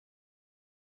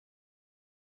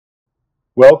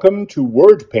Welcome to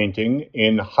word painting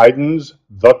in Haydn's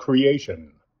The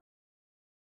Creation.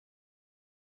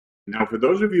 Now, for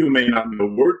those of you who may not know,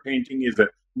 word painting is a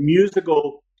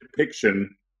musical depiction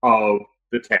of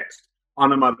the text,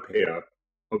 onomatopoeia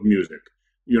of music.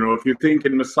 You know, if you think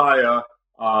in Messiah,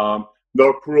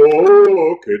 the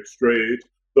crooked straight,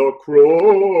 and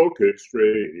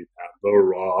the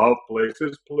rough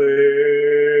places plain,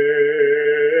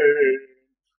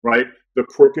 right? The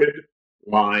crooked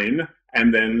line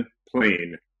and then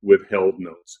plain with held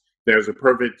notes. There's a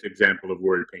perfect example of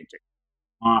word painting.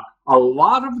 A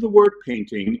lot of the word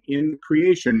painting in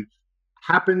creation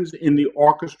happens in the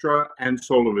orchestra and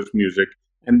soloist music,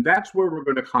 and that's where we're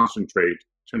going to concentrate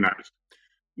tonight.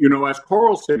 You know, as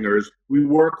choral singers, we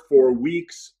work for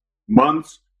weeks,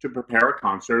 months to prepare a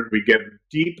concert. We get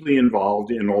deeply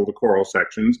involved in all the choral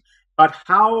sections, but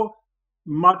how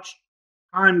much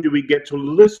time do we get to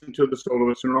listen to the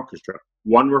soloist and orchestra?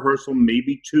 One rehearsal,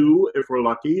 maybe two, if we're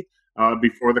lucky,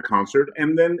 before the concert,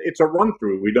 and then it's a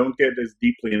run-through. We don't get as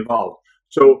deeply involved.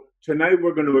 So tonight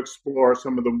we're going to explore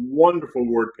some of the wonderful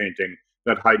word painting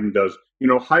that Haydn does. You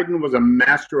know, Haydn was a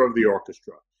master of the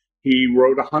orchestra. He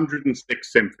wrote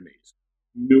 106 symphonies,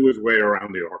 knew his way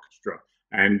around the orchestra,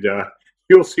 and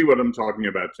you'll see what I'm talking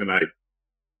about tonight.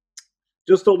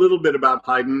 Just a little bit about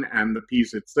Haydn and the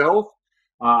piece itself.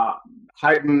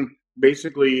 Haydn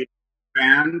basically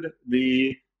spanned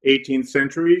the 18th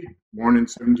century, born in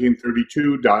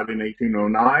 1732, died in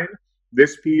 1809.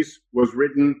 This piece was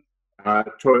written at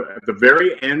the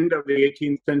very end of the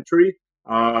 18th century,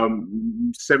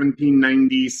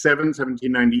 1797,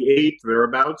 1798,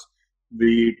 thereabouts.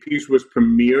 The piece was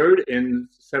premiered in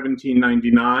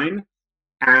 1799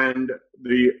 and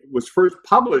was first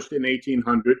published in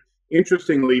 1800,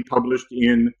 interestingly published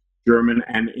in German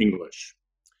and English.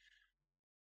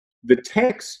 The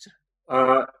text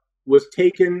was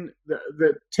taken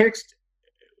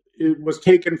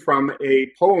from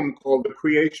a poem called The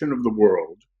Creation of the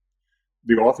World.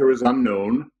 The author is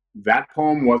unknown. That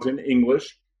poem was in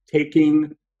English,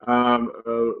 taking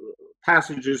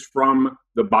passages from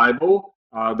the Bible,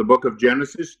 the book of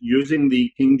Genesis, using the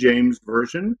King James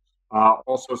Version,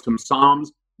 also some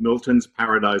Psalms, Milton's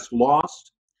Paradise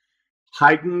Lost.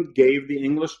 Haydn gave the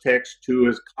English text to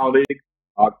his colleague,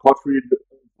 Gottfried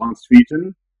von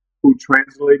Swieten, who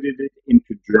translated it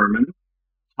into German.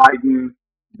 Haydn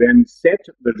then set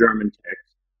the German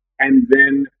text, and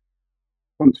then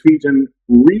von Swieten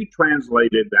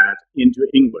retranslated that into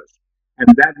English.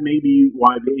 And that may be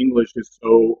why the English is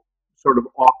so sort of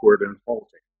awkward and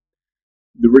halting.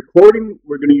 The recording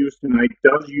we're going to use tonight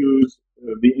does use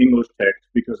the English text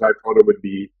because I thought it would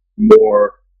be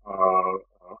more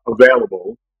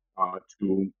available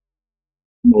to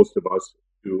most of us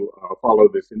to follow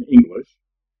this in English.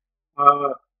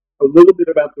 A little bit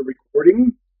about the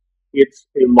recording. It's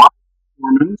a live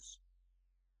performance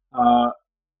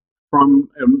from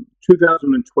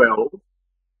 2012.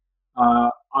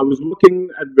 I was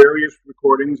looking at various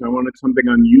recordings. I wanted something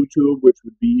on YouTube, which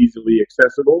would be easily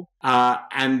accessible.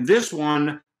 And this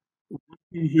one, you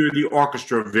can hear the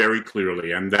orchestra very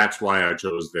clearly, and that's why I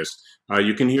chose this.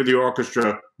 You can hear the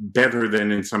orchestra better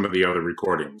than in some of the other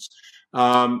recordings.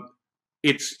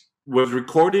 It was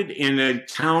recorded in a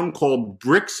town called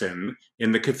Brixen,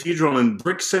 in the cathedral in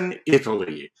Brixen,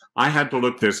 Italy. I had to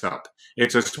look this up.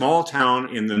 It's a small town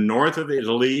in the north of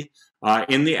Italy,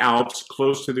 in the Alps,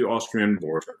 close to the Austrian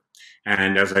border.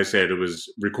 And as I said, it was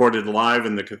recorded live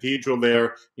in the cathedral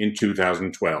there in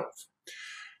 2012.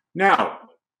 Now,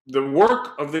 the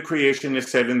work of the creation is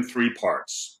set in three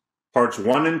parts. Parts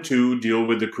 1 and 2 deal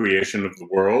with the creation of the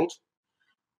world,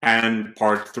 and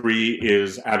part 3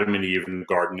 is Adam and Eve in the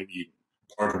Garden of Eden.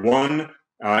 Part 1,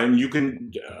 and you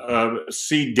can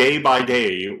see day by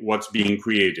day what's being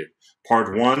created.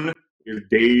 Part 1 is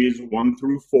days 1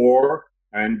 through 4,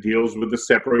 and deals with the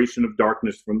separation of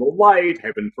darkness from the light,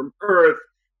 heaven from earth,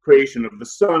 creation of the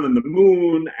sun and the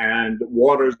moon, and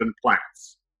waters and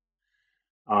plants.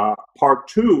 Part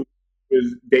 2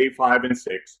 is day 5 and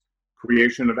 6,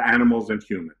 creation of animals and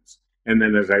humans. And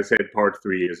then, as I said, part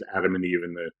 3 is Adam and Eve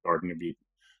in the Garden of Eden.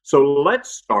 So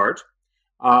let's start.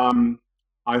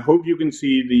 I hope you can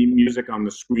see the music on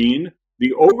the screen.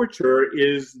 The overture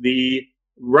is the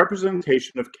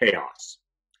representation of chaos.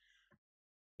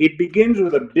 It begins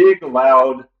with a big,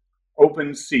 loud,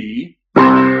 open C,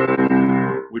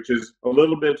 which is a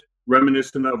little bit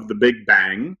reminiscent of the Big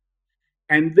Bang.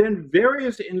 And then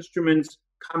various instruments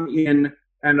come in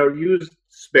and are used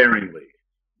sparingly.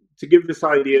 To give this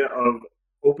idea of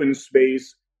open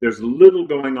space, there's little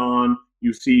going on.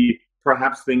 You see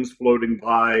perhaps things floating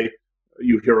by.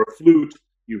 You hear a flute,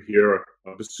 you hear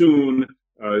a bassoon,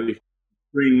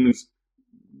 strings,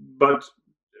 but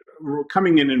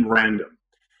coming in random.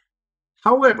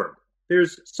 However,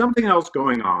 there's something else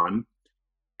going on,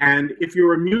 and if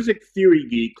you're a music theory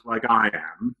geek like I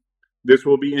am, this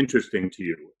will be interesting to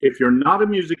you. If you're not a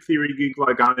music theory geek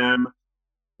like I am,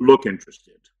 look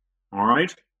interested. All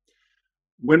right?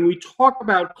 When we talk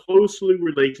about closely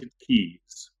related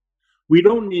keys, we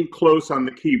don't mean close on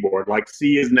the keyboard, like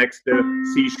C is next to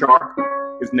C sharp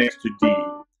is next to D.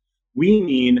 We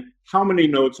mean how many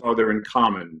notes are there in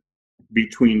common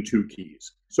between two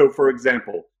keys. So for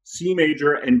example, C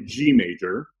major and G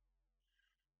major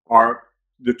are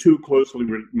the two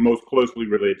most closely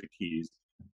related keys.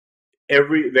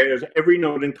 There's every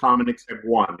note in common except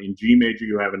one. In G major,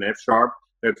 you have an F sharp.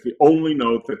 That's the only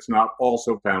note that's not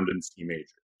also found in C major.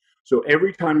 So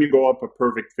every time you go up a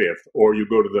perfect fifth, or you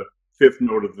go to the fifth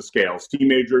note of the scale, C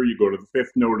major, you go to the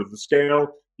fifth note of the scale,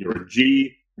 you're a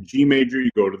G. G major,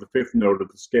 you go to the fifth note of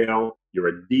the scale, you're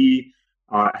a D.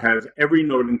 Has every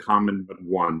note in common but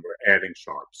one. We're adding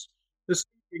sharps. The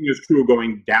same thing is true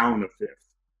going down a fifth,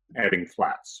 adding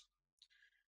flats.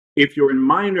 If you're in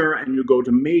minor and you go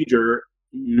to major,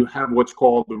 you have what's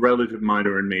called the relative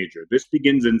minor and major. This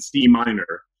begins in C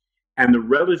minor, and the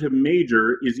relative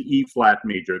major is E flat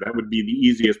major. That would be the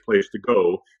easiest place to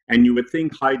go, and you would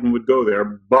think Haydn would go there,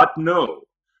 but no.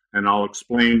 And I'll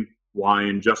explain why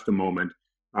in just a moment,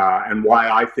 and why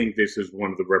I think this is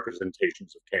one of the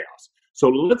representations of chaos. So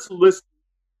let's listen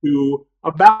to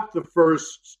about the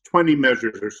first 20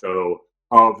 measures or so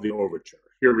of the overture.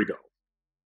 Here we go.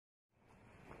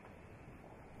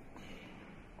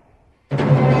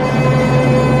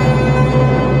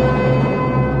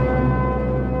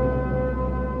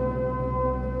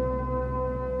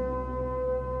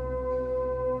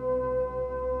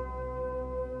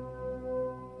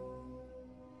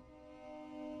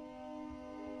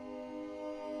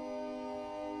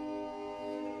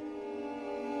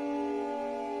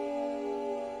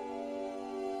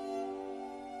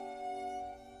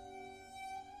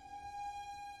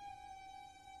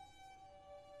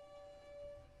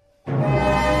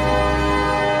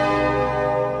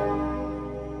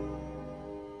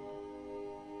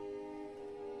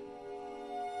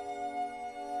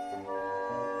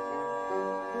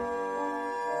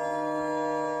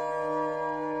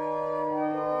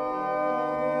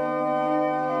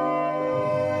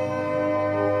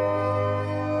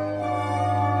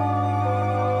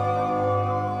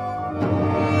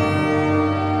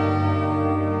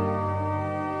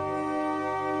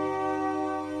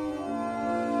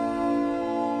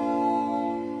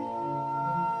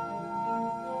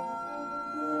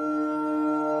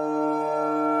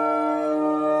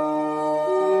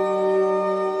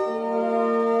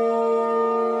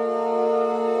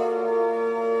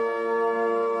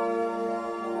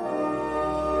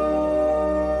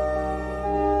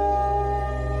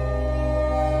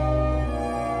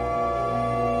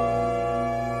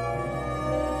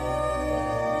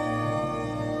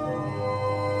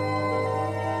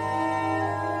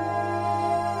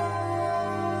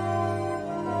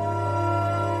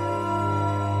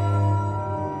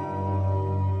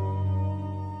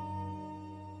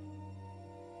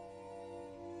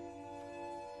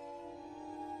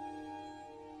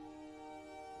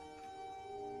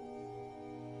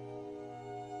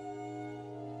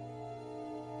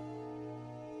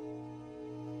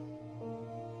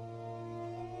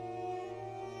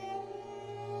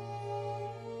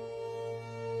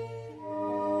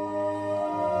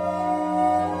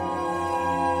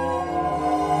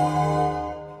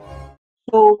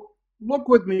 So look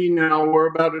with me now, we're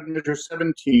about at measure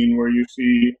 17 where you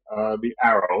see the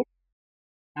arrow.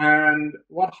 And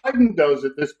what Haydn does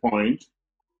at this point,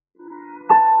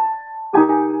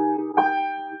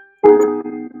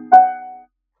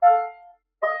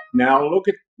 now look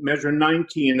at measure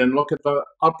 19 and look at the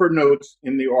upper notes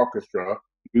in the orchestra.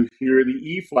 You hear the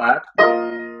E flat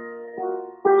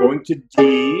going to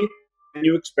D, and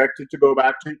you expect it to go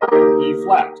back to E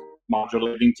flat,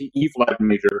 modulating to E flat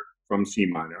major from C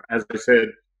minor. As I said,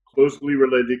 closely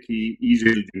related key,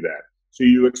 easy to do that. So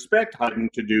you expect Haydn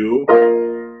to do,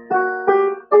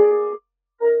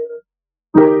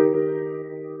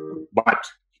 but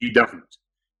he doesn't.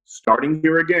 Starting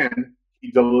here again,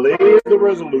 he delays the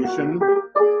resolution,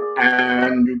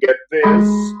 and you get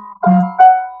this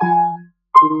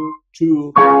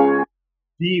to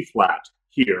D flat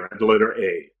here at the letter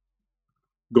A.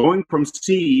 Going from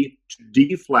C to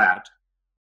D flat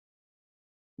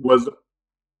was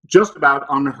just about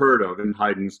unheard of in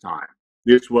Haydn's time.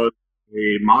 This was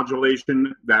a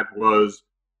modulation that was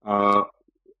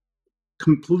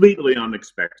completely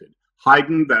unexpected.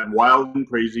 Haydn, that wild and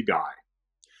crazy guy.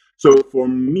 So for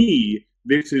me,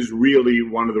 this is really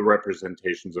one of the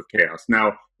representations of chaos.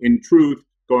 Now, in truth,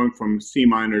 going from C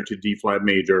minor to D flat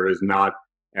major is not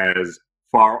as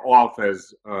far off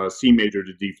as C major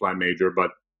to D flat major,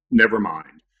 but never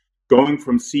mind. Going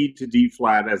from C to D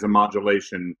flat as a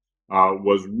modulation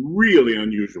was really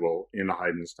unusual in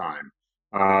Haydn's time,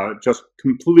 just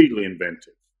completely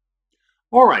inventive.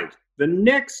 All right, the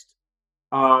next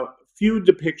few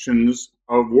depictions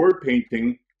of word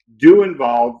painting do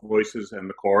involve voices and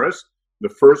the chorus. The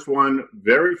first one,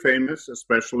 very famous,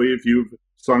 especially if you've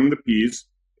sung the piece,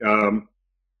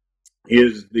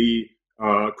 is the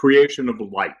creation of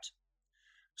light.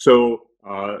 So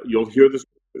you'll hear the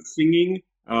singing,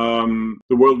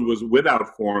 the world was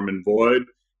without form and void,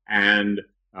 and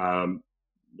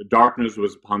the darkness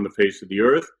was upon the face of the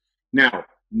earth. Now,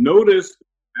 notice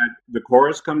that the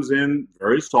chorus comes in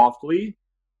very softly,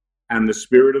 and the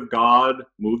Spirit of God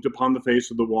moved upon the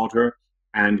face of the water,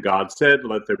 and God said,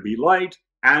 "Let there be light,"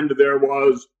 and there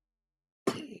was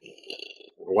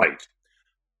light.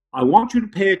 I want you to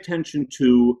pay attention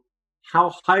to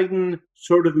how Haydn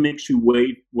sort of makes you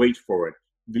wait for it.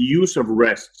 The use of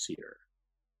rests here,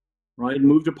 right?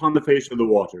 Moved upon the face of the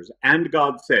waters, and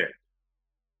God said,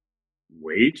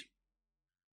 wait,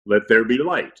 let there be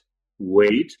light.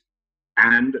 Wait,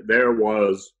 and there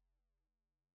was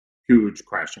huge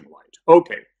crashing light.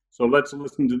 Okay, so let's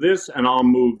listen to this, and I'll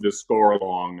move the score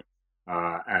along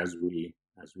as we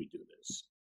do this.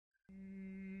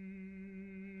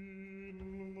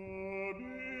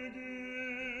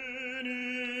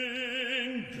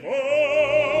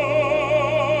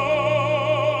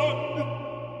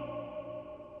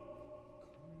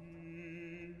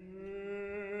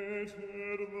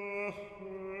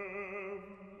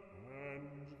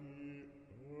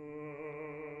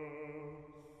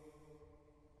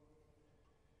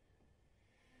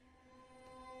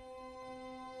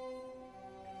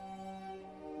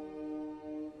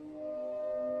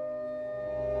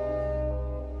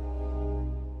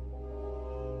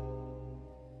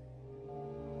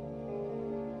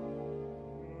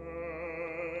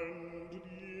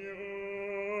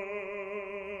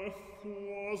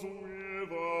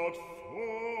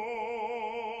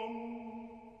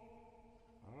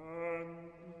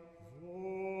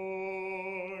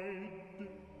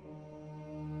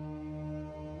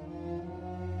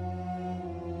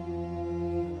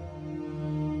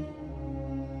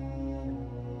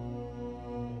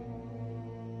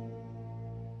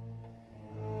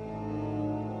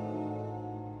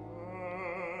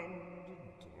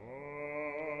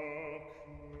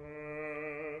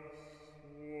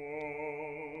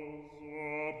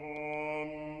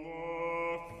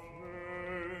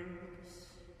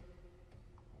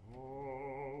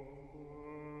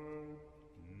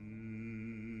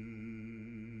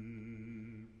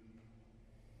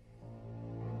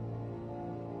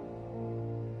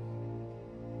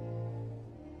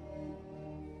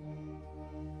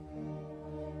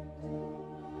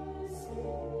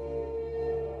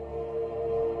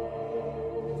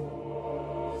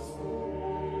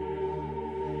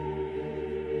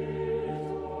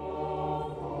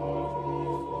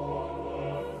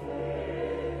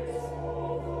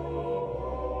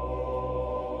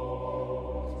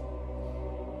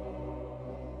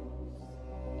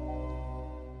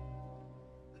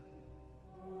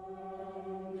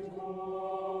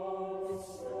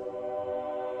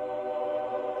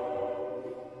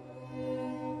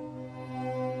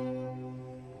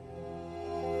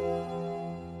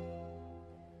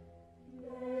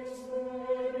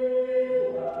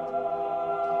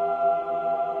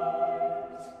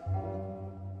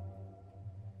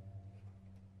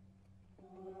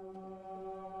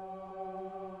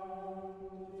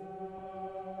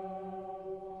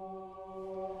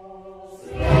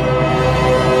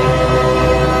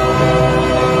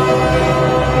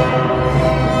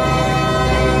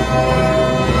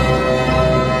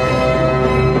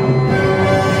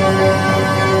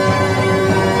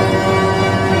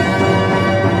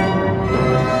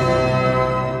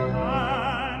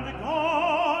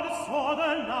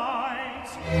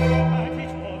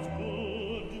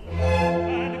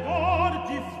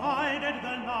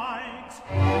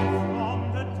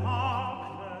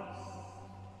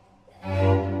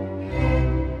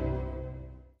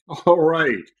 All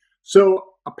right. So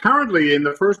apparently in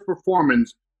the first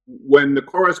performance, when the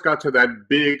chorus got to that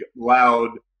big, loud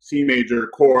C major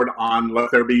chord on Let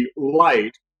There Be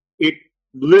Light, it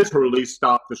literally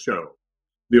stopped the show.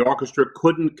 The orchestra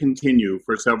couldn't continue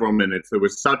for several minutes. There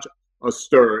was such a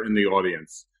stir in the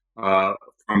audience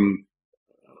from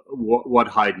what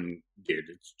Haydn did.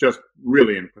 It's just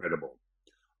really incredible.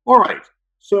 All right.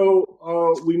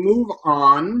 So we move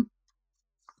on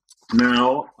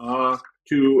now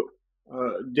to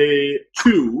day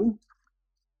 2,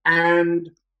 and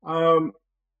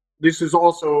this is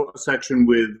also a section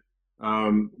with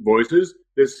voices.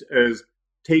 This is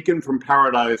taken from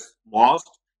Paradise Lost,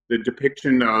 the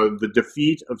depiction of the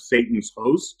defeat of Satan's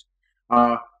host.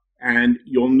 And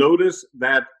you'll notice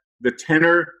that the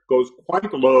tenor goes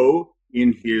quite low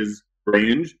in his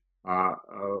range,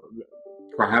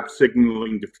 perhaps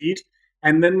signaling defeat.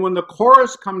 And then when the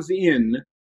chorus comes in,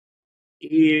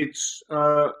 it's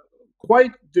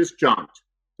quite disjunct.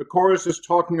 The chorus is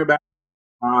talking about,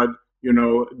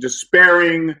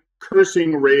 despairing,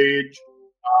 cursing rage.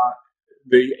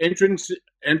 The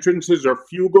entrances are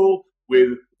fugal,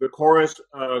 with the chorus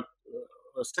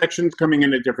sections coming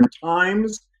in at different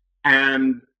times,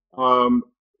 and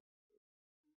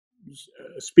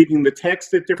speaking the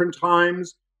text at different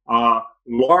times,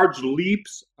 large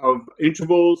leaps of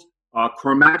intervals,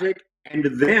 chromatic, and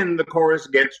then the chorus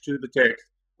gets to the text,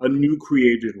 a new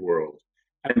created world.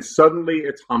 And suddenly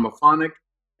it's homophonic,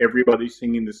 everybody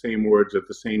singing the same words at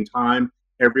the same time,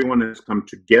 everyone has come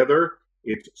together,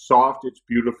 it's soft, it's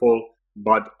beautiful,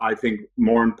 but I think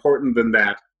more important than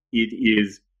that, it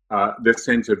is the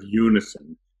sense of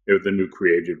unison of the new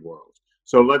created world.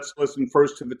 So let's listen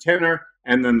first to the tenor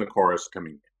and then the chorus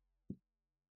coming in.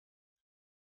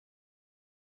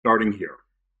 Starting here.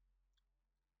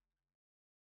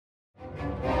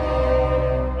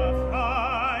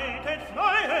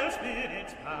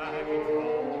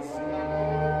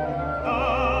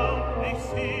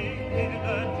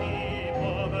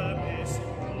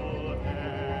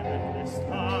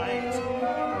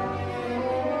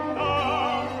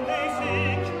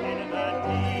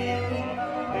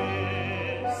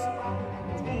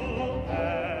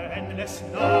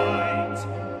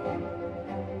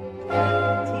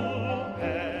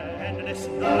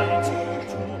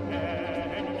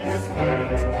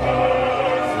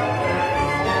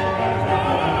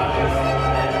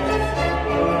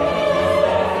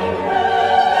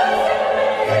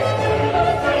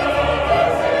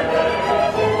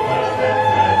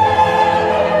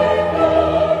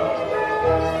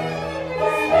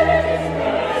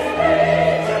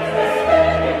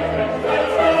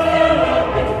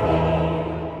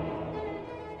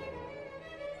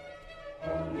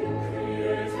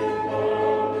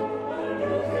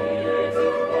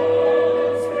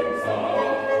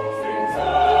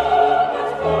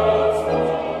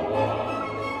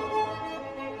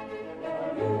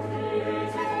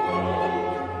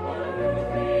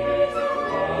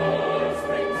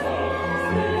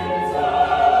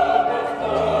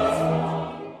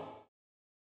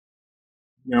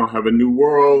 Now have a new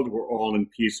world, we're all in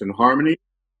peace and harmony.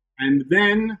 And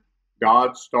then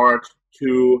God starts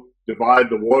to divide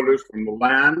the waters from the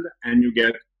land, and you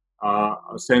get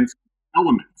a sense of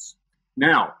elements.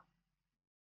 Now,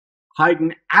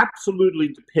 Haydn absolutely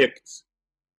depicts,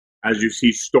 as you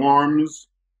see, storms,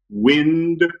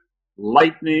 wind,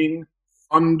 lightning,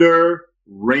 thunder,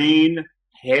 rain,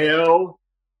 hail,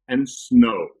 and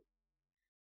snow.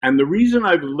 And the reason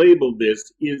I've labeled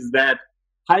this is that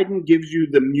Haydn gives you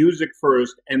the music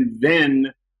first and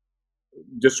then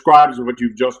describes what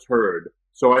you've just heard.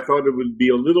 So I thought it would be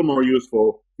a little more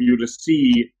useful for you to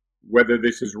see whether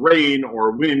this is rain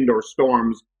or wind or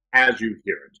storms as you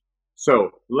hear it.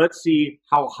 So let's see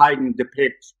how Haydn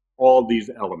depicts all these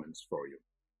elements for you.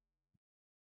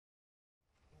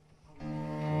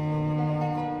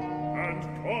 And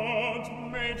God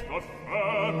made the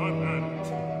firmament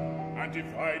and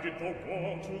divided the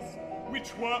waters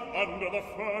which were under the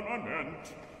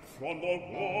firmament from the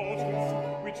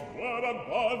waters which were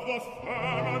above the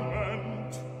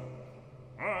firmament.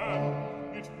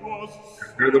 And it was so.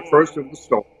 Hear the first of the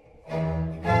storm.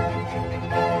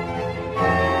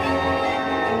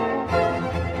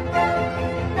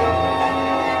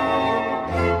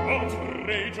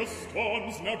 Outrageous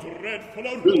storms now dreadful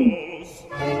arose.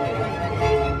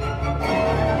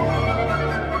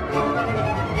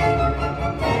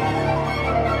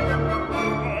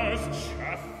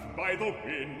 By the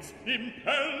winds,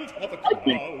 impelled by the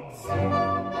clouds.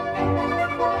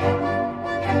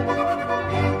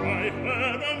 By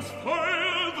heaven's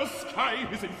fire, the sky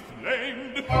is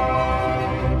inflamed.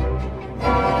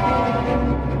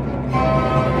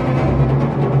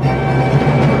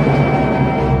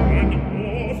 And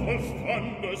awful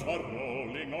thunders are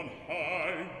rolling on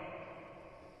high.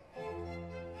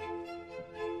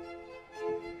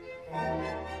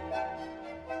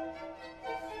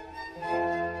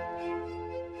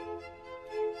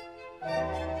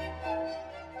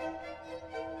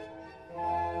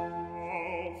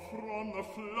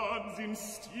 Floods in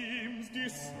steams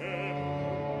descend,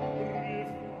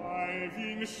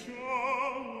 falling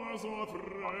showers of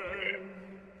rain.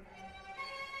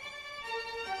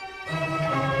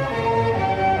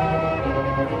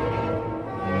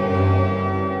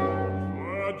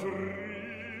 A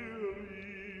dreary,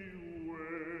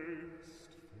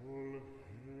 wasteful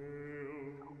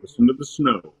hill. Listen to the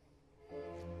snow.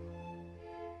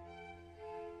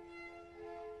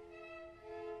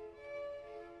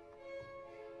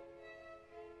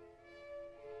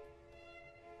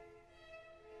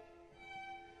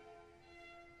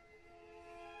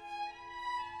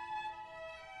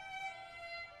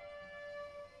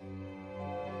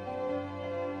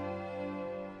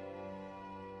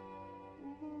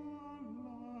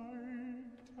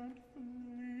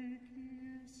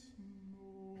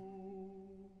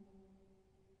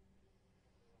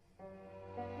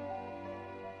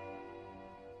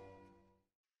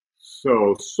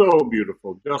 So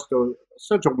beautiful. Just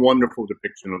such a wonderful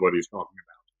depiction of what he's talking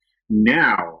about.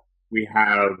 Now we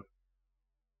have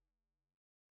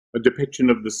a depiction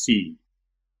of the sea.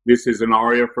 This is an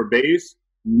aria for bass.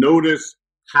 Notice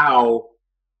how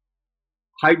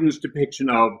Haydn's depiction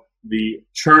of the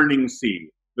churning sea,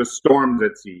 the storms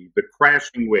at sea, the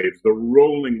crashing waves, the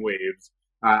rolling waves,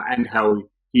 and how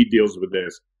he deals with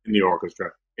this in the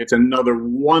orchestra. It's another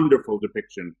wonderful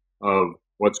depiction of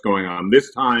what's going on.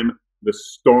 This time, the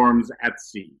storms at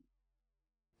sea.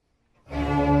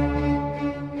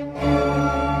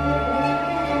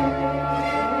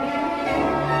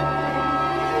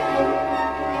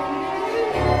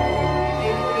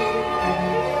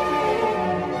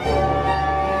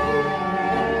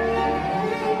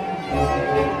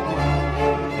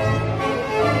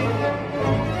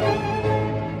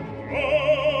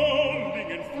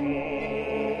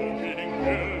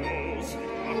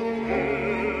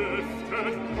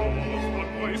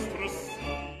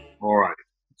 All right.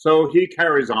 So he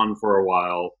carries on for a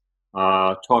while,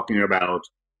 talking about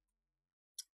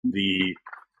the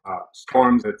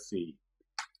storms at sea.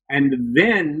 And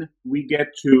then we get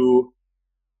to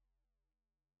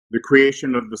the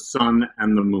creation of the sun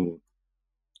and the moon.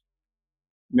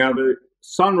 Now, the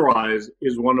sunrise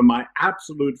is one of my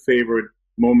absolute favorite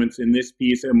moments in this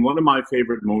piece and one of my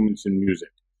favorite moments in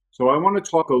music. So I want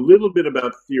to talk a little bit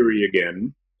about theory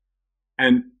again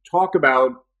and talk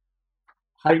about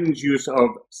Haydn's use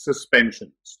of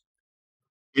suspensions.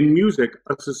 In music,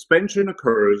 a suspension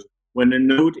occurs when a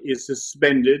note is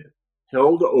suspended,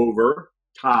 held over,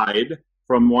 tied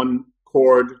from one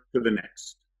chord to the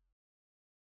next.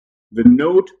 The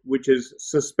note which is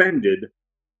suspended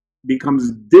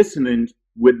becomes dissonant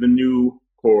with the new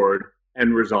chord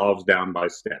and resolves down by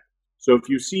step. So if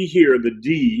you see here, the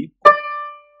D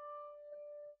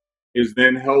is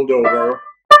then held over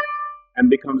and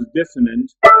becomes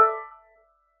dissonant.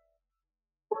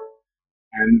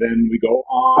 And then we go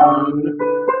on,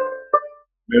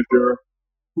 measure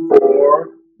 4,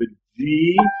 the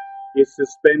G is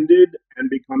suspended and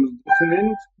becomes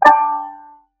dissonant.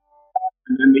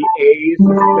 And then the A is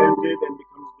suspended and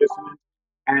becomes dissonant.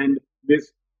 And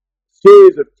this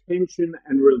series of tension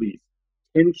and release,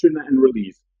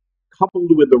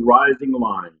 coupled with the rising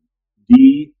line,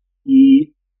 D,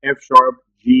 E, F sharp,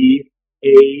 G,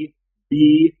 A,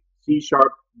 B, C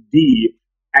sharp, D.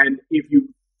 And if you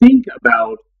think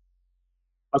about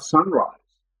a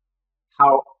sunrise,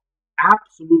 how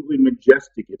absolutely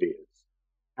majestic it is,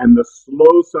 and the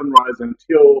slow sunrise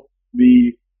until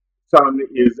the sun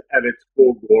is at its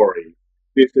full glory.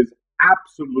 This is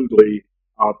absolutely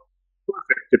a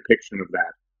perfect depiction of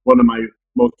that. One of my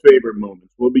most favorite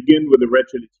moments. We'll begin with the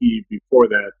recitative before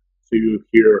that, so you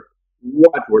hear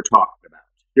what we're talking about.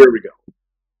 Here we go.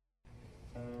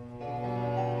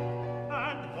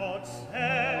 And God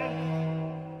said,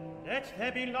 let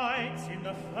there be lights in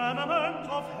the firmament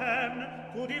of heaven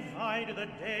to divide the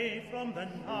day from the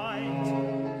night,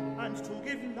 and to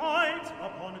give light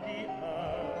upon the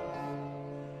earth.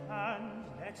 And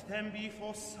let them be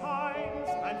for signs,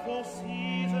 and for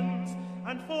seasons,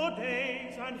 and for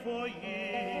days, and for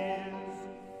years.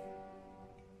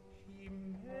 He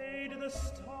made the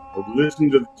stars.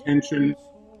 Listen to the tension.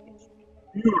 It's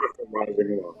beautiful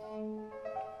rising along.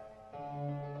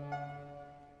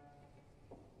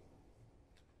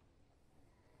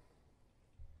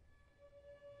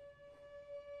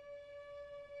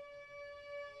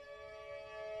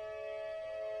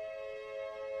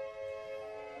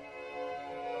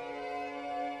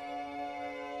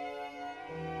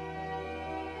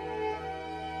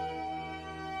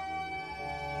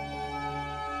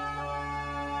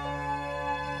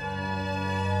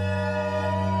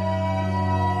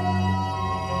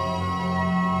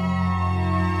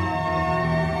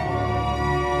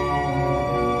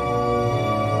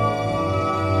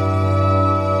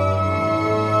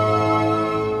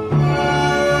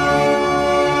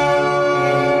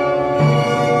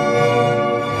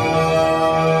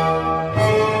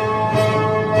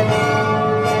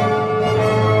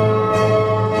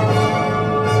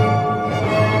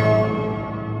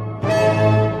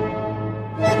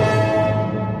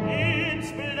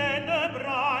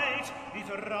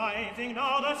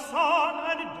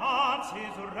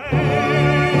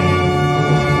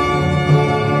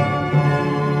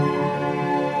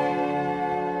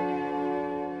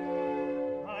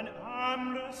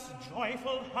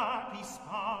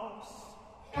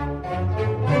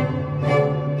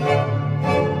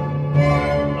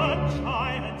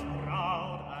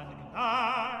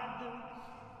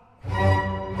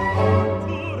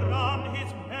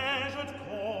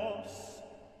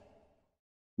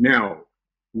 Now,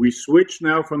 we switch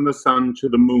now from the sun to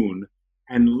the moon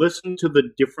and listen to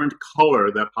the different color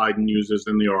that Haydn uses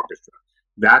in the orchestra.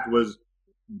 That was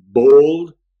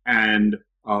bold and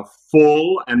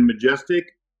full and majestic.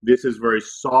 This is very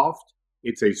soft.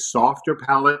 It's a softer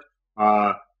palette.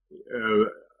 The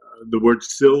word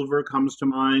silver comes to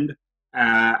mind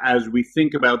as we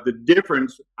think about the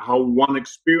difference, how one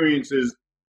experiences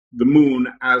the moon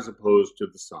as opposed to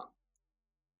the sun.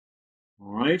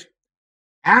 All right.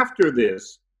 After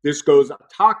this goes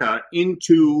attacca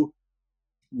into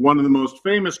one of the most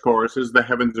famous choruses, The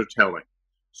Heavens Are Telling.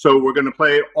 So we're going to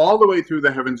play all the way through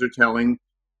The Heavens Are Telling.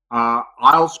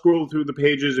 I'll scroll through the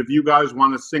pages. If you guys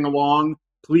want to sing along,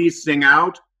 please sing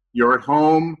out. You're at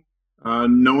home.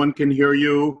 No one can hear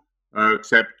you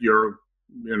except your,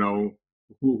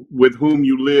 with whom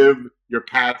you live, your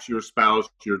cats, your spouse,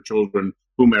 your children,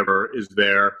 whomever is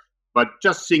there. But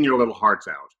just sing your little hearts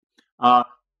out.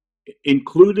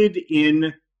 Included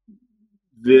in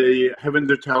The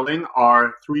Heavens Are Telling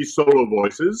are 3 solo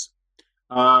voices,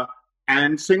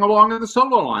 and sing along in the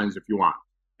solo lines if you want.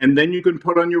 And then you can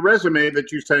put on your resume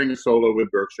that you sang a solo with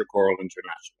Berkshire Choral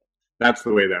International. That's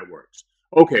the way that works.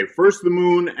 Okay, first the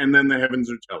moon, and then The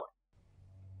Heavens Are Telling.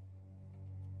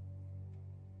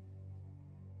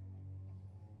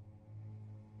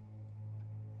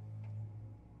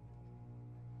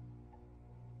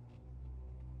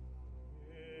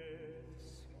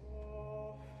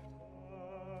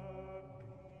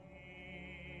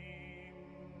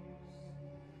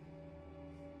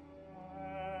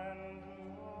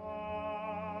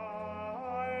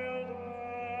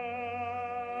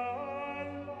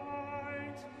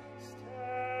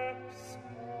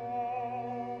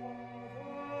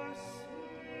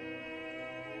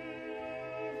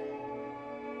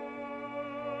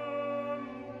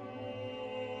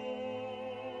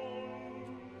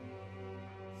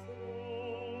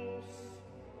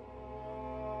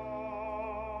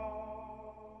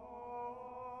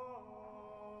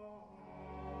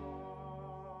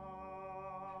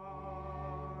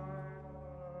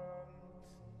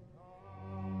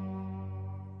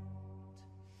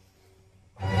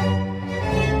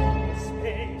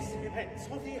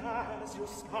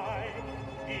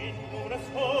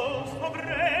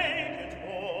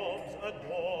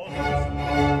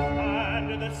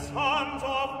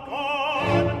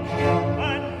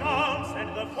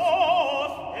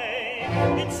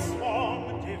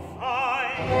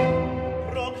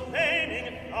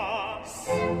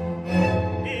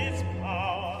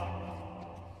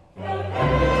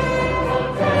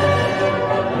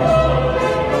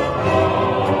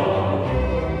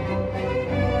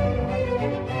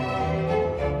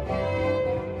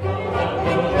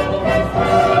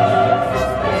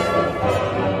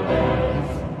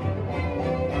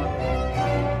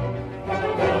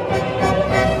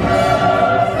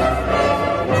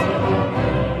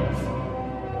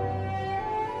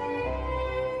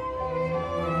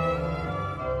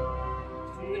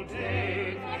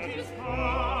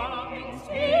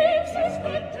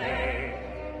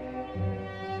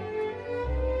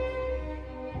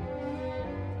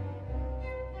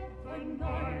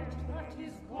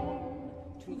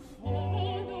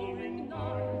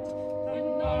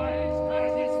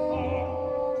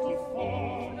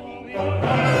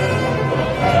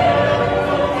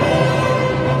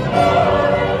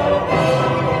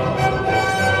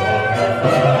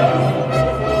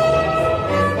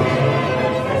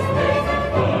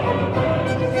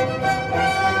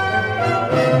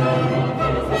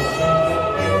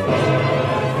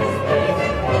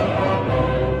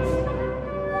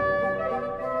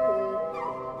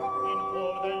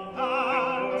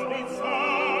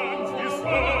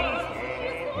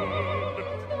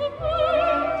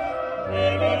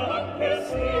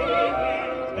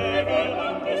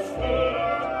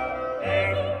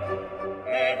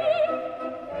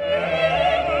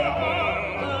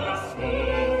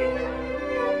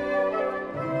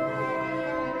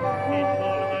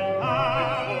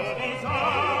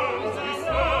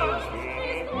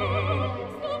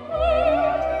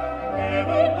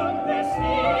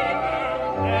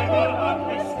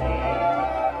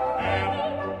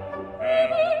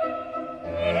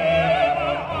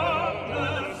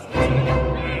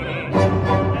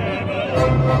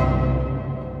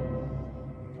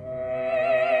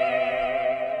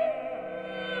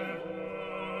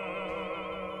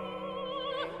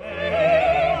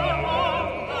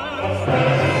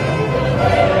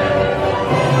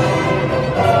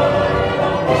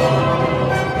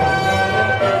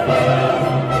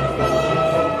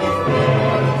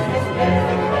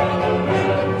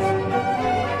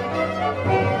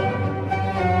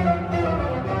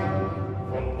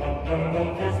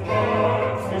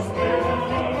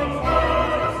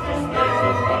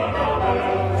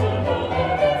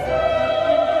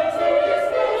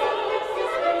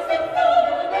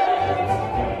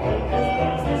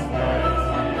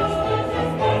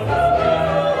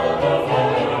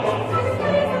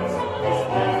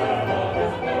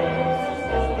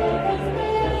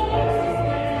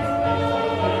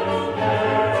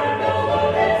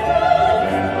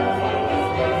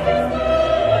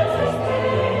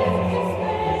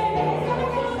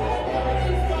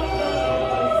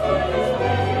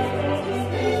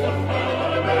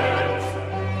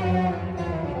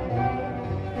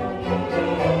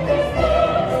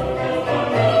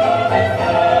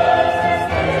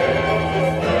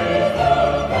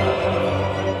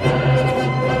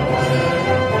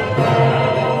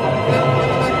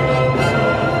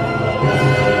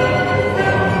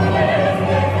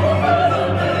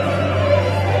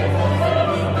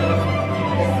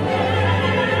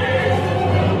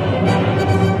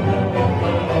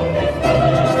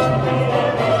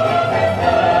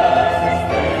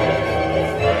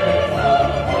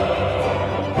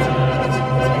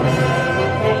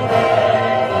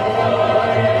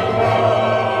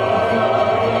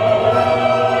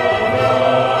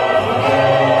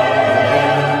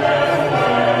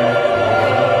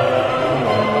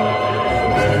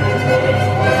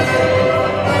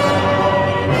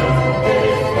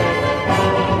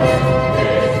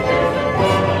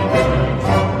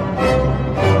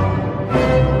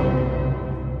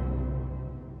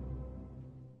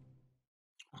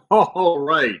 All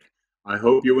right. I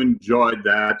hope you enjoyed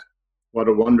that. What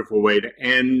a wonderful way to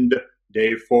end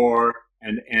day 4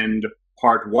 and end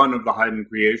part 1 of the Haydn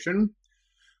creation.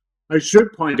 I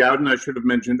should point out, and I should have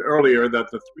mentioned earlier, that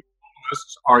the 3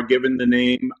 soloists are given the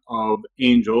name of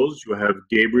angels. You have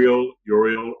Gabriel,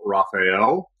 Uriel,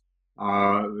 Raphael.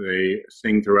 They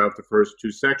sing throughout the first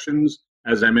 2 sections.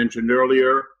 As I mentioned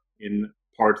earlier, in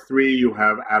part 3, you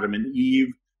have Adam and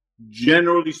Eve.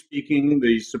 Generally speaking,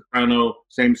 the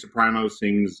same soprano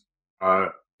sings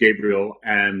Gabriel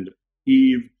and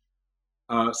Eve.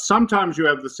 Sometimes you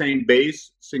have the same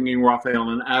bass singing Raphael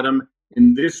and Adam.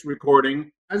 In this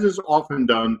recording, as is often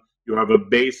done, you have a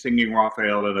bass singing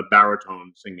Raphael and a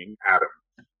baritone singing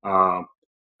Adam,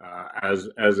 as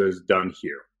is done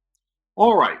here.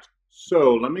 All right,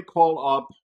 so let me call up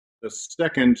the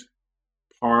second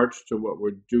part to what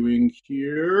we're doing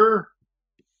here.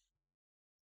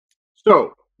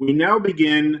 So we now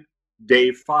begin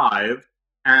day 5,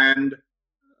 and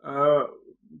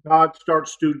God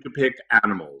starts to depict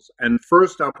animals. And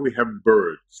first up, we have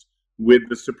birds with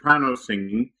the soprano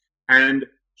singing, and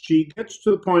she gets to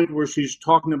the point where she's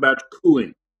talking about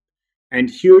cooing.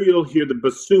 And here you'll hear the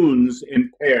bassoons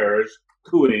in pairs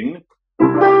cooing.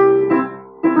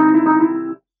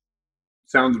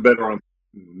 Sounds better on.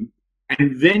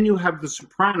 And then you have the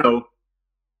soprano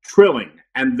trilling,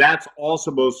 and that's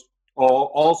also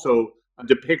a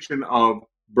depiction of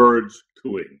birds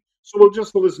cooing. So we'll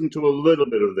just listen to a little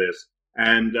bit of this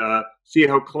and see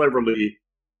how cleverly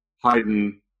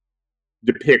Haydn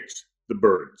depicts the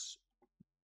birds.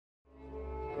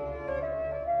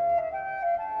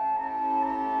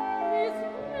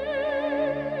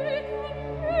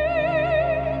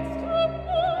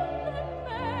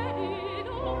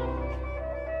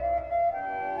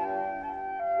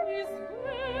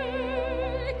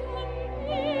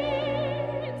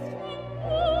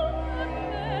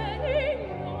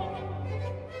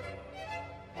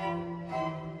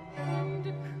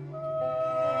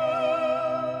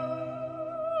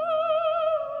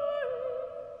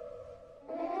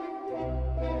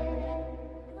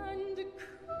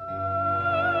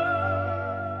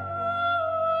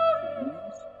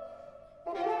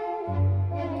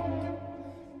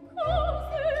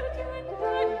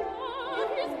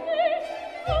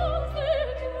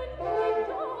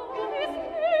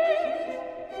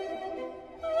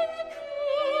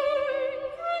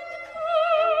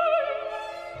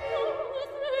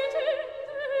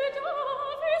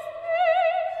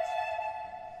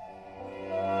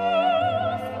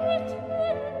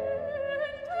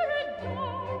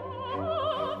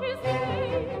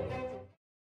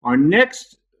 Our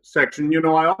next section,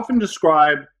 I often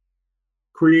describe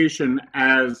creation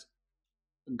as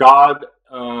God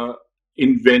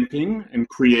inventing and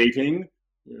creating,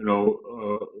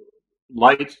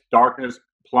 light, darkness,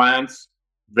 plants,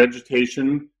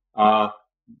 vegetation,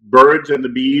 birds and the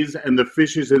bees and the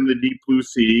fishes in the deep blue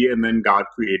sea, and then God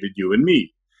created you and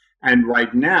me. And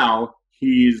right now,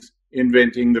 he's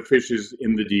inventing the fishes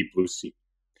in the deep blue sea.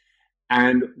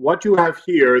 And what you have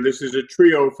here, this is a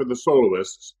trio for the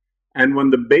soloists. And when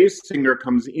the bass singer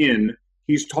comes in,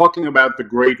 he's talking about the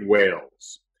great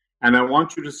whales. And I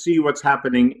want you to see what's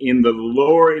happening in the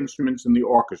lower instruments in the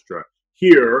orchestra.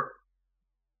 Here,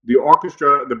 the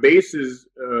orchestra, the basses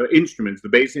instruments,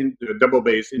 the double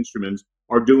bass instruments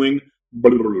are doing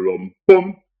bum,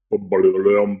 bum,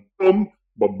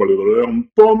 bum,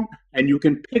 bum, and you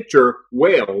can picture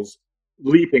whales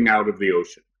leaping out of the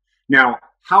ocean. Now,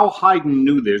 how Haydn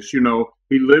knew this,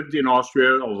 he lived in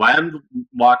Austria, a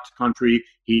landlocked country.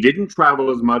 He didn't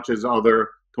travel as much as other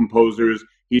composers.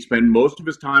 He spent most of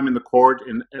his time in the court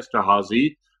in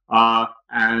Esterhazy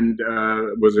and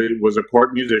was a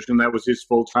court musician. That was his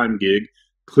full-time gig.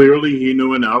 Clearly, he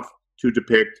knew enough to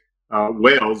depict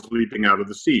whales leaping out of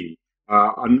the sea.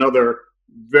 Another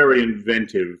very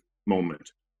inventive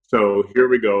moment. So here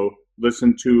we go.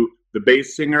 Listen to the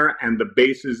bass singer and the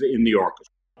basses in the orchestra.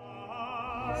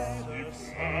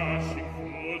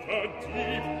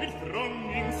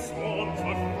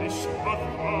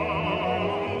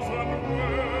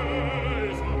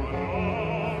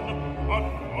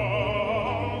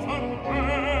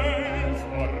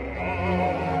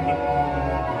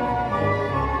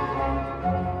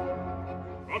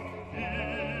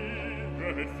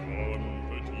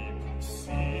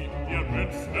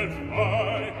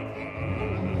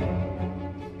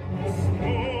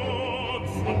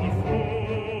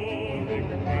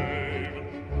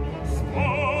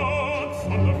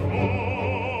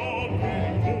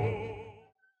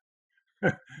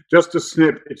 Just a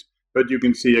snippet, but you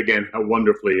can see again how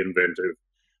wonderfully inventive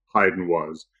Haydn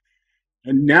was.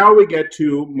 And now we get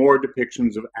to more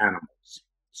depictions of animals.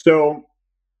 So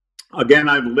again,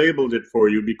 I've labeled it for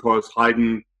you because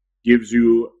Haydn gives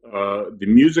you the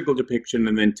musical depiction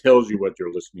and then tells you what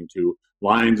you're listening to.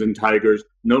 Lions and tigers,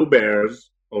 no bears,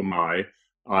 oh my,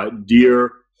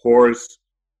 deer, horse,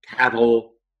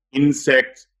 cattle,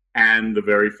 insect, and the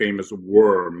very famous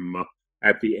worm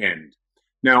at the end.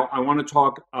 Now, I want to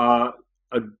talk a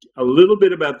little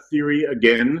bit about theory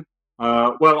again.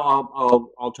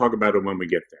 I'll talk about it when we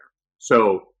get there.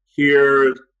 So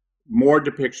here's more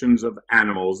depictions of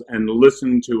animals, and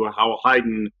listen to how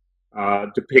Haydn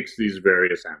depicts these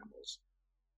various animals.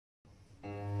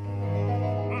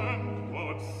 And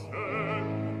God said,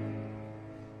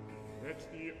 let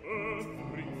the earth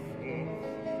bring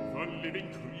forth a living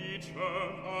creature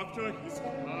after his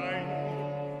kind,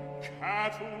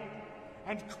 cattle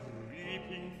and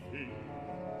creeping thing,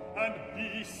 and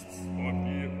beasts of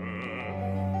the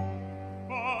earth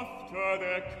after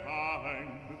their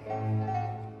kind.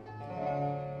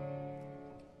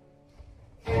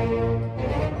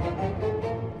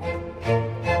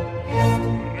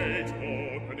 Straight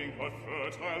opening her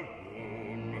fertile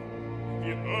womb,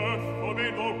 the earth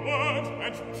obeyed the word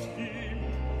and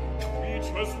teemed,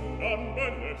 creatures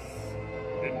numberless,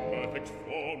 in perfect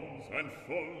forms and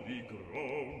fully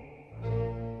grown.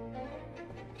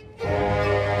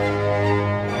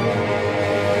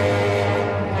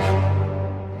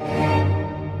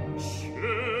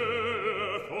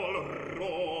 Cheerful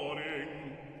roaring,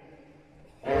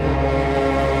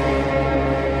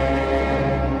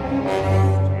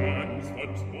 stands the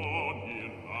tawny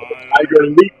lion. Tiger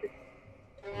leaping.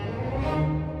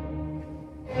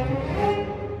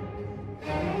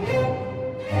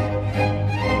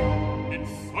 In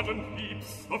sudden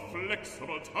leaps, the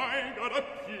flexible tiger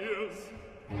appears.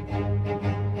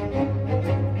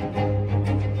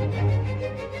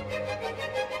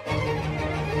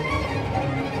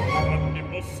 A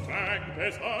nimble stag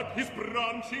bears out his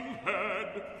branching head.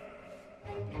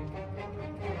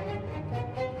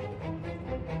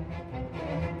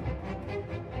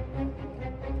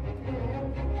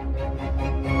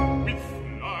 With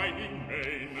flying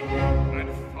mane and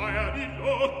fiery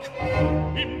look,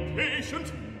 impatient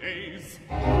neighs,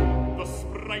 the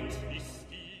sprightly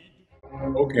steed.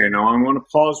 Okay, now I want to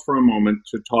pause for a moment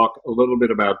to talk a little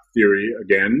bit about theory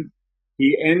again.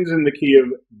 He ends in the key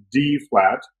of D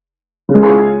flat,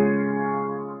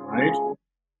 right?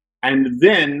 And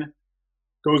then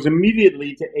goes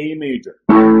immediately to A major.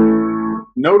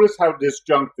 Notice how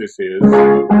disjunct this is.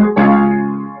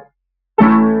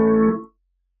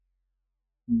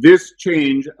 This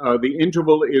change, the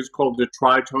interval is called the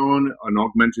tritone, an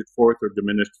augmented fourth or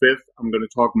diminished fifth. I'm going to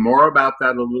talk more about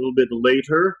that a little bit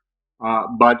later,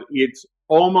 but it's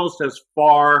almost as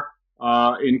far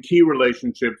in key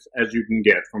relationships as you can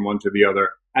get from one to the other.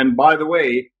 And by the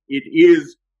way, it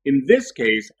is, in this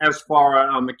case, as far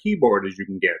on the keyboard as you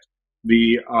can get.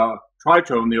 The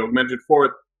tritone, the augmented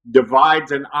fourth,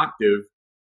 divides an octave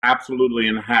absolutely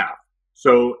in half.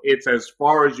 So it's as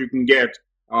far as you can get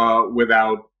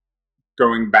without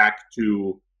going back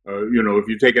to, if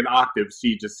you take an octave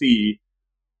C to C,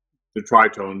 the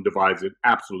tritone divides it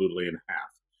absolutely in half.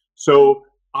 So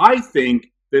I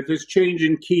think that this change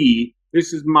in key,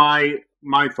 this is my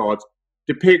thoughts,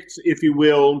 depicts, if you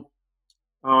will,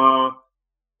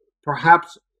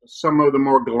 perhaps some of the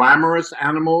more glamorous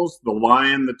animals, the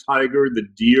lion, the tiger, the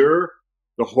deer,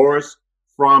 the horse,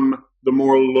 from the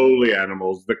more lowly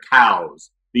animals, the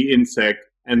cows, the insect,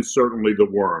 and certainly the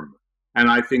worm. And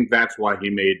I think that's why he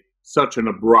made such an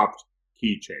abrupt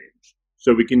key change.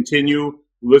 So we continue,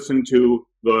 listen to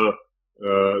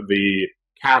the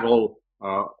cattle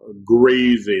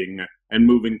grazing and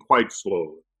moving quite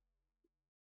slowly.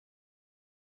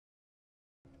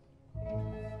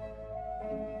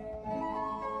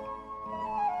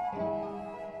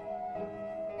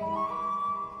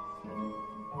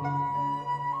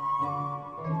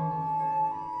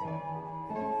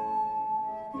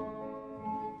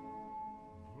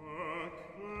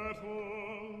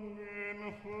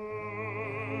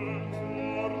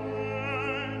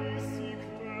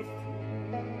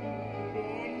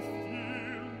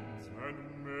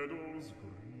 Meadows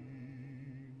green.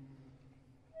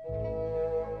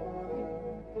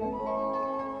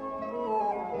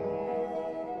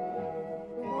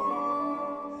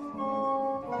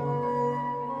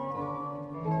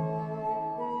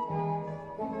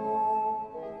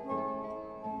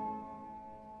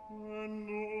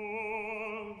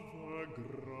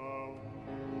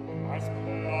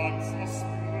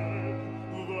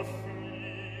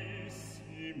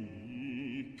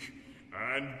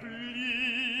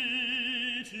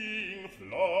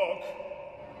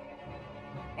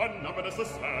 numberless the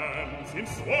sands, in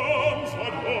swarms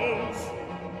arose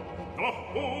the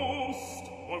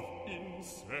host of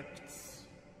insects.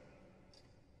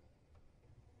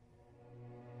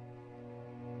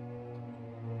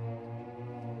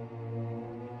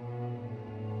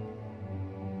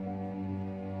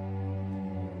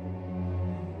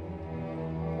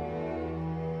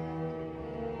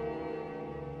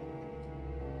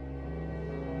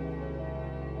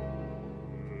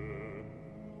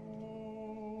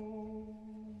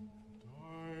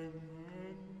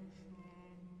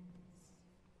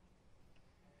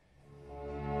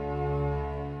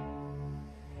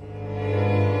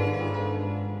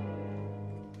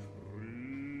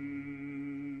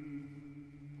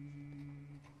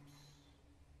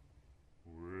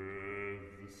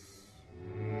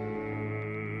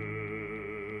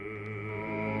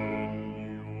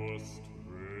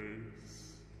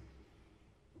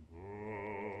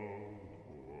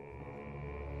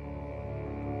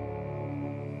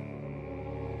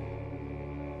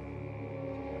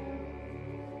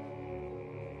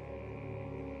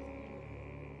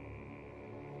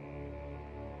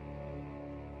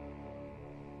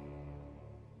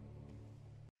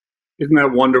 Isn't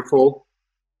that wonderful?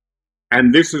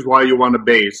 And this is why you want a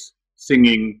bass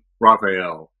singing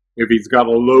Raphael. If he's got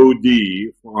a low D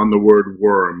on the word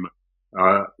worm,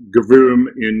 Gewürm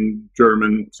in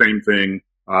German, same thing.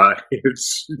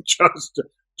 It's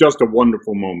just a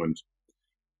wonderful moment.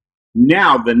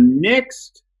 Now, the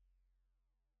next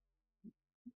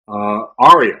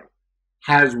aria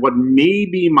has what may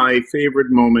be my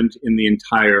favorite moment in the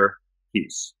entire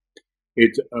piece.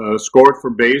 It's scored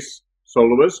for bass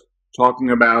soloist, talking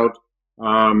about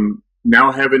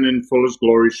now heaven in fullest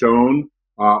glory shone.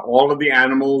 All of the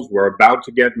animals were about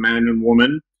to get man and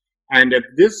woman. And at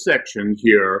this section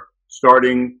here,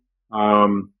 starting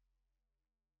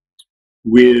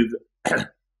with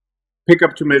pick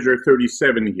up to measure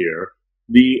 37 here,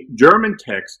 the German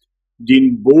text,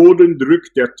 den Boden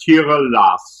drückt der Tiere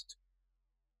Last,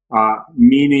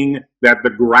 meaning that the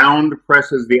ground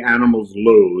presses the animal's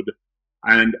load.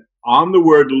 And on the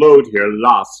word load here,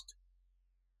 Last,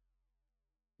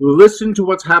 listen to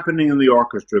what's happening in the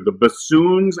orchestra. The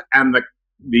bassoons and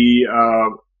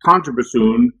the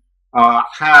contrabassoon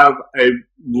have a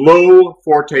low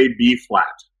forte B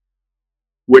flat,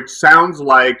 which sounds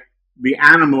like the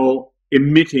animal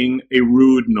emitting a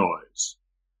rude noise.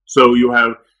 So you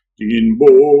have Den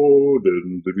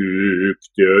Boden drückt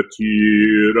der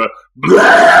Tiere,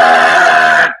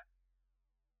 blah,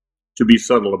 to be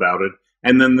subtle about it.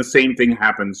 And then the same thing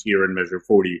happens here in measure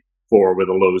 44 with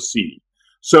a low C.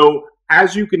 So,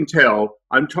 as you can tell,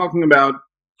 I'm talking about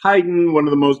Haydn, one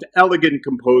of the most elegant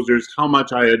composers, how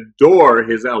much I adore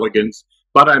his elegance,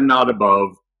 but I'm not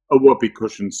above a whoopee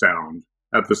cushion sound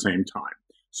at the same time.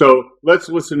 So, let's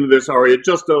listen to this aria,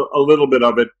 just a little bit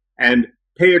of it, and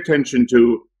pay attention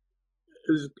to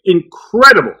his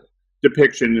incredible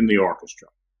depiction in the orchestra.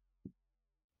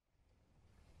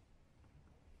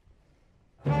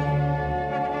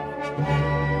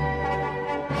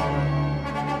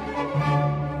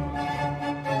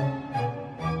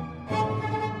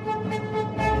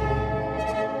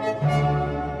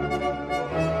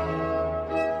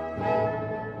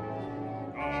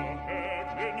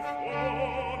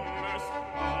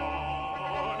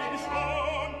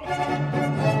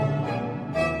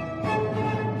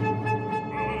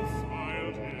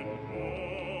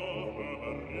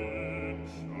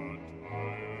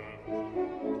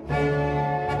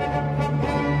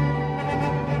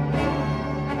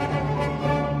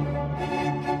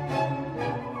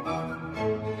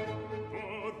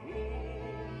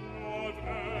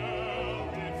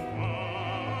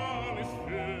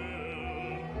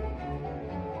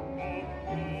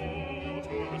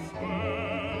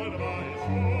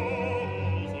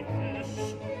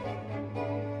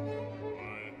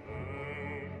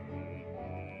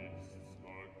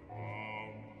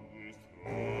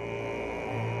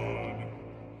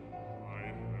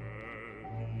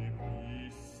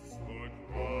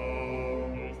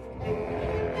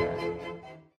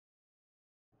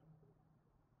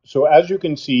 So as you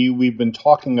can see, we've been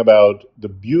talking about the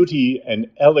beauty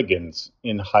and elegance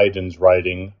in Haydn's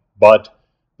writing, but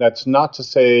that's not to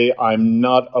say I'm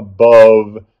not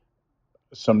above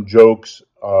some jokes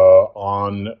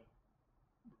on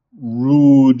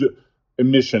rude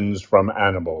emissions from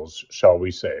animals, shall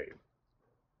we say.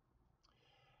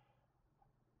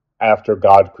 After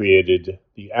God created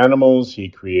the animals, he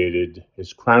created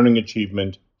his crowning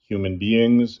achievement, human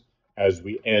beings, as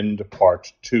we end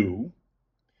part 2.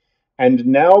 And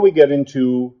now we get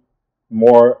into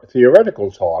more theoretical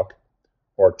talk,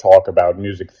 or talk about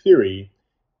music theory,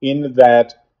 in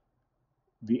that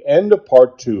The end of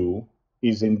part 2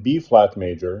 is in B flat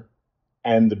major,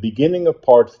 and the beginning of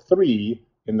part 3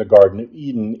 in the Garden of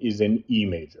Eden is in E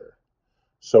major.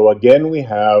 So again, we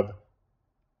have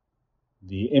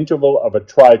the interval of a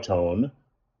tritone,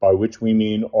 by which we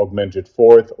mean augmented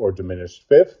fourth or diminished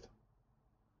fifth.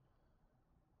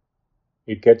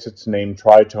 It gets its name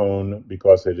tritone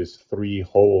because it is 3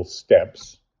 whole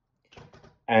steps.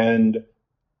 And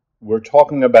we're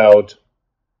talking about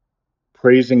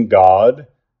praising God,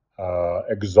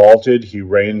 exalted, he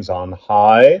reigns on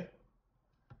high,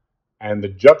 and the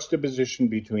juxtaposition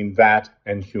between that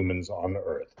and humans on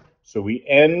earth. So we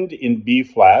end in B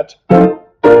flat,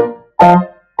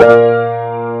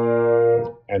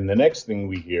 and the next thing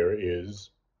we hear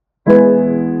is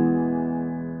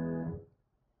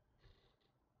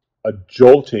a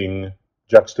jolting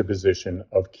juxtaposition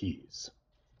of keys.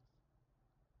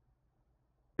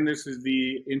 And this is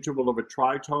the interval of a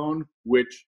tritone,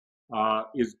 which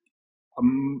is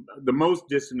the most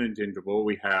dissonant interval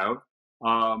we have.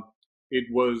 It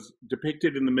was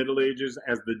depicted in the Middle Ages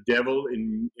as the devil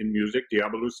in music,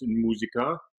 Diabolus in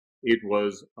musica. It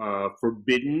was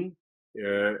forbidden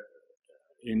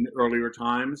in earlier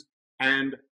times.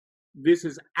 And this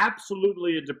is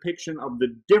absolutely a depiction of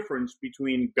the difference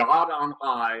between God on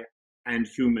high and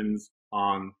humans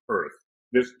on earth.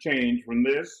 This change from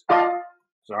this,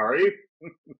 sorry,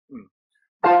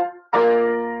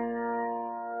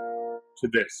 to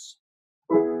this.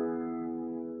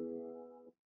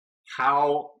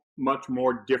 How much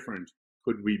more different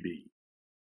could we be?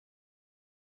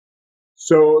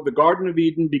 So the Garden of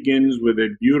Eden begins with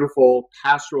a beautiful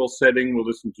pastoral setting. We'll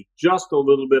listen to just a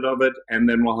little bit of it, and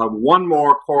then we'll have one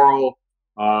more choral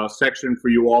section for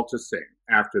you all to sing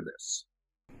after this.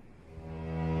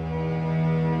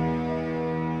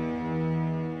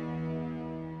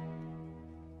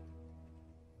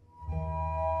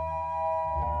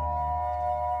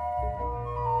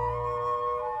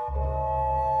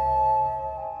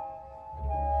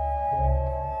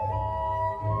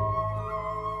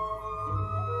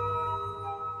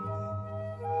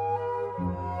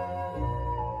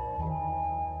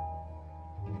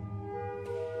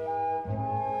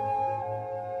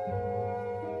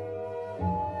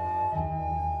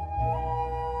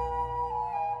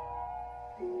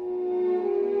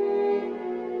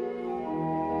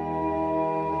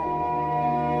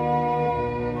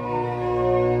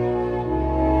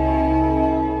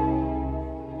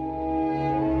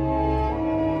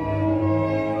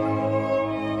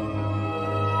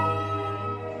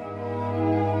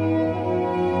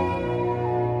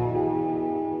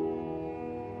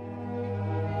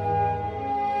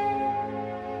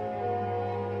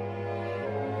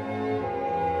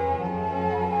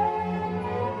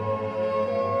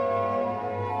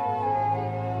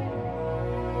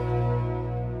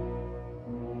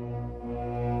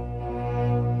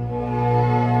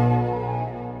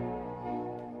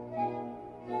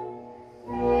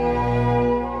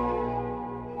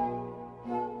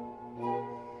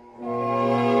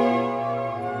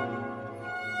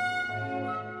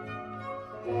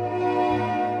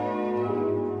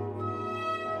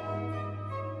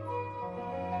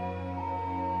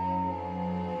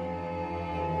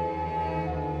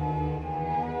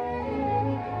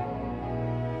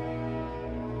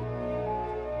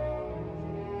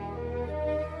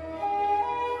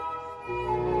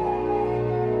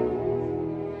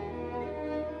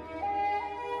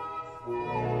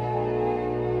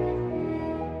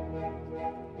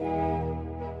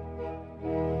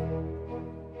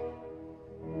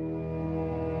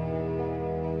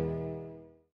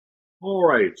 All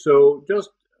right, so just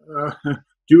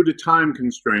due to time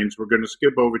constraints, we're going to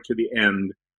skip over to the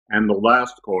end and the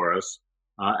last chorus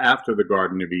after the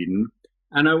Garden of Eden.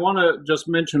 And I want to just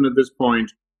mention at this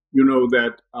point, you know,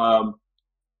 that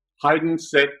Haydn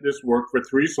set this work for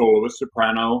 3 soloists,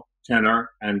 soprano, tenor,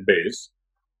 and bass,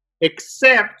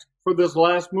 except for this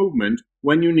last movement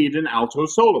when you need an alto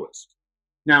soloist.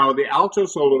 Now, the alto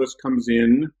soloist comes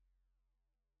in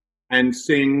and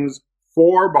sings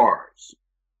 4 bars.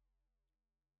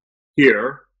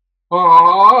 Here,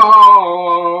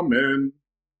 Amen.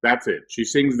 That's it. She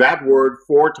sings that word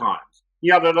 4 times.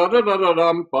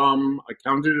 Yada-da-da-da-da-dum-bum. I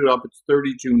counted it up. It's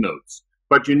 32 notes.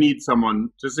 But you need someone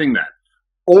to sing that.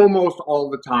 Almost all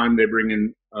the time they bring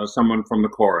in someone from the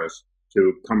chorus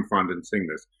to come front and sing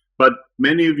this. But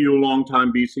many of you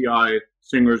longtime BCI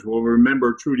singers will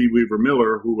remember Trudy Weaver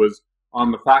Miller, who was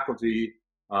on the faculty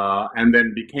and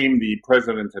then became the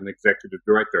president and executive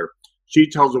director. She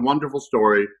tells a wonderful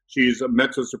story. She's a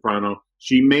mezzo-soprano.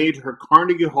 She made her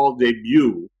Carnegie Hall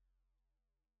debut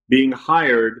being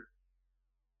hired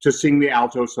to sing the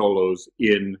alto solos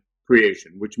in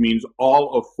creation, which means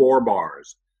all of 4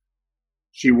 bars.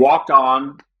 She walked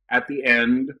on at the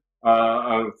end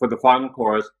for the final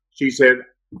chorus. She said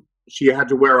she had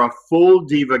to wear a full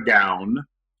diva gown.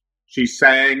 She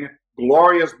sang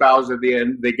glorious bows at the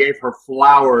end. They gave her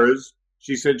flowers.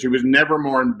 She said she was never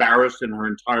more embarrassed in her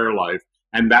entire life,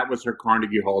 and that was her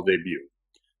Carnegie Hall debut.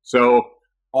 So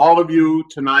all of you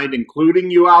tonight,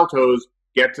 including you altos,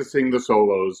 get to sing the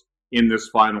solos in this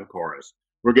final chorus.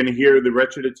 We're going to hear the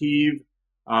recitative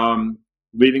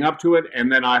leading up to it,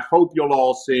 and then I hope you'll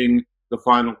all sing the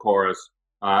final chorus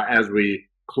as we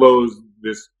close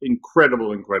this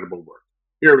incredible, incredible work.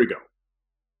 Here we go.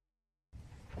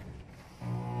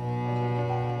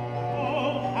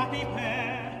 Oh, happy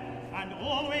pair, and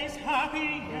always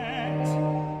happy yet,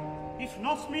 if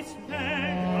not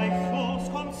misled by false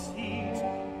conceit,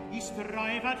 ye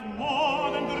strive at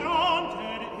more than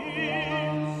granted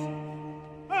is,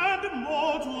 and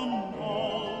more to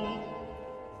know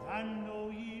than know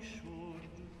ye should.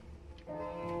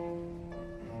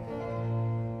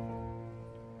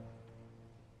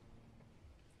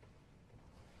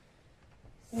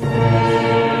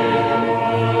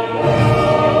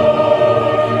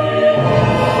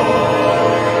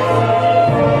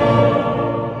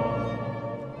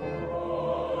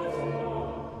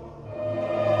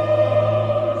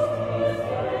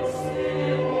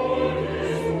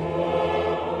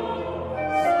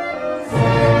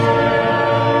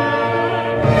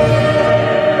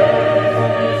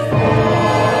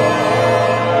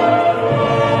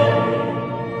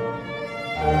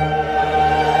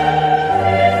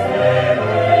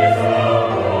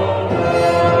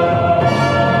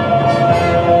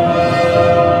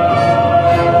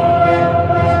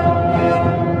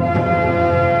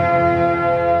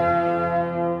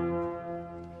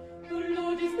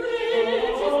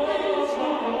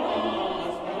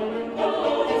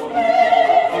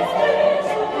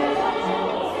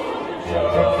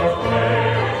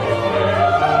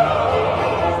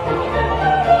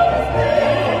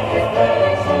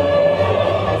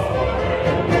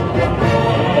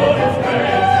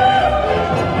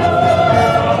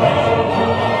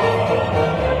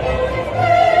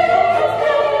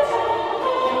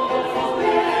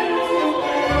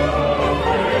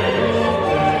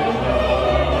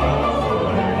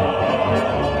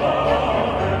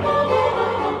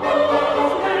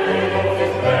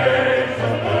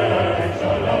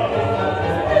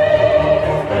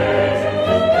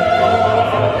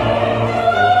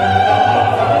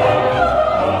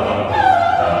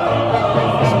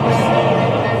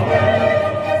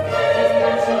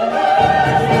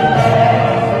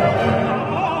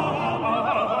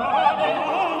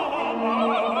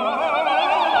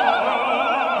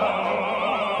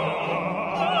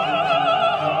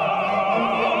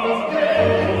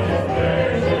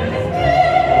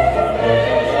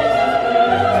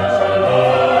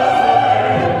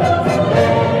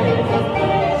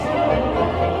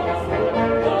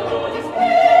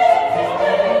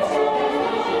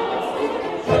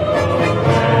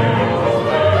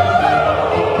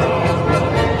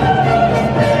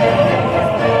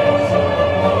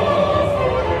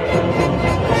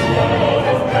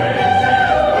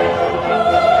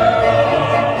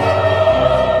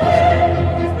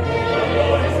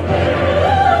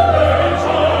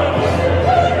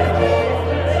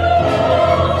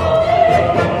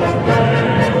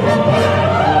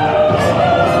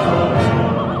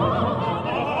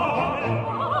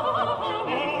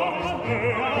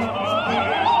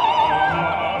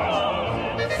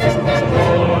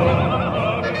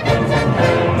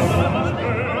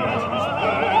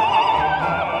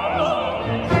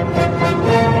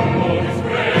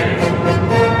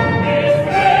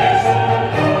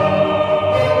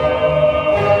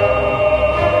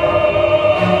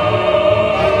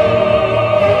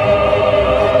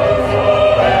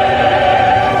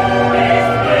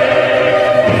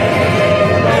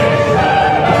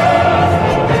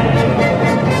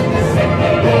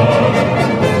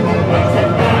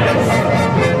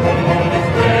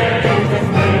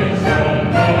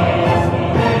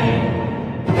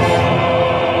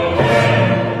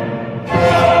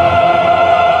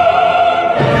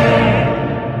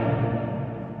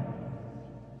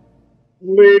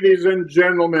 Ladies and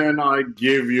gentlemen, I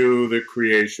give you The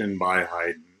Creation by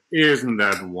Haydn. Isn't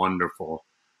that wonderful?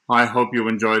 I hope you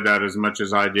enjoyed that as much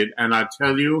as I did. And I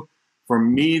tell you, for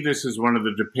me, this is one of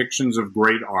the depictions of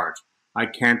great art. I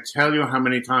can't tell you how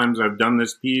many times I've done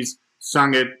this piece,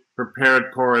 sung it,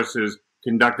 prepared choruses,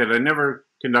 conducted. I never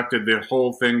conducted the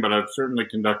whole thing, but I've certainly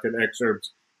conducted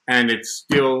excerpts, and it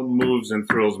still moves and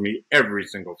thrills me every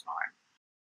single time.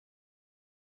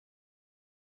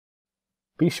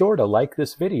 Be sure to like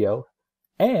this video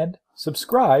and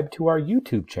subscribe to our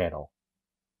YouTube channel.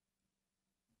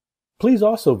 Please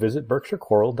also visit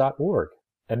berkshirechoral.org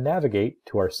and navigate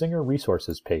to our Singer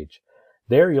Resources page.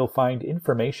 There you'll find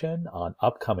information on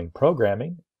upcoming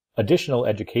programming, additional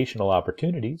educational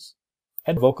opportunities,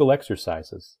 and vocal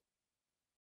exercises.